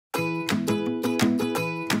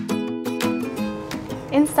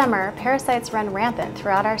In summer, parasites run rampant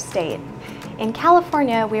throughout our state. In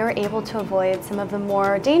California, we were able to avoid some of the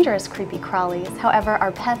more dangerous creepy crawlies. However,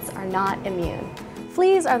 our pets are not immune.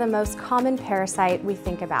 Fleas are the most common parasite we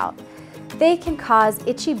think about. They can cause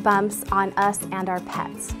itchy bumps on us and our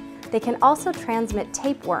pets. They can also transmit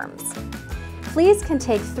tapeworms. Fleas can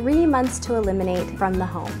take 3 months to eliminate from the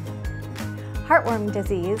home. Heartworm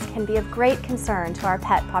disease can be of great concern to our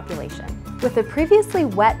pet population. With a previously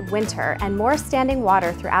wet winter and more standing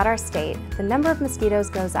water throughout our state, the number of mosquitoes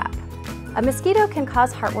goes up. A mosquito can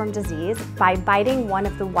cause heartworm disease by biting one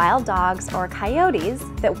of the wild dogs or coyotes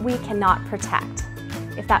that we cannot protect.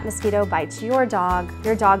 If that mosquito bites your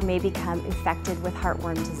dog may become infected with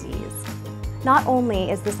heartworm disease. Not only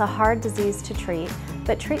is this a hard disease to treat,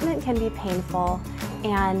 but treatment can be painful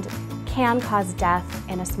and can cause death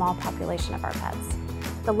in a small population of our pets.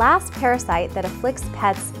 The last parasite that afflicts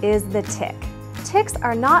pets is the tick. Ticks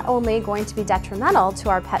are not only going to be detrimental to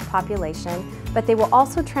our pet population, but they will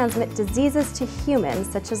also transmit diseases to humans,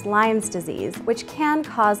 such as Lyme's disease, which can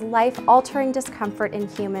cause life-altering discomfort in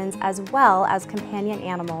humans as well as companion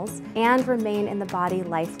animals and remain in the body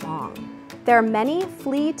lifelong. There are many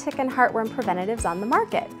flea, tick, and heartworm preventatives on the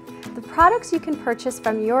market. The products you can purchase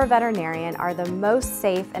from your veterinarian are the most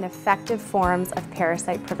safe and effective forms of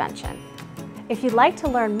parasite prevention. If you'd like to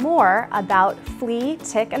learn more about flea,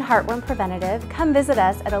 tick, and heartworm preventative, come visit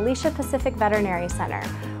us at Alicia Pacific Veterinary Center,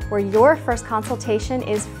 where your first consultation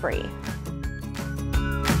is free.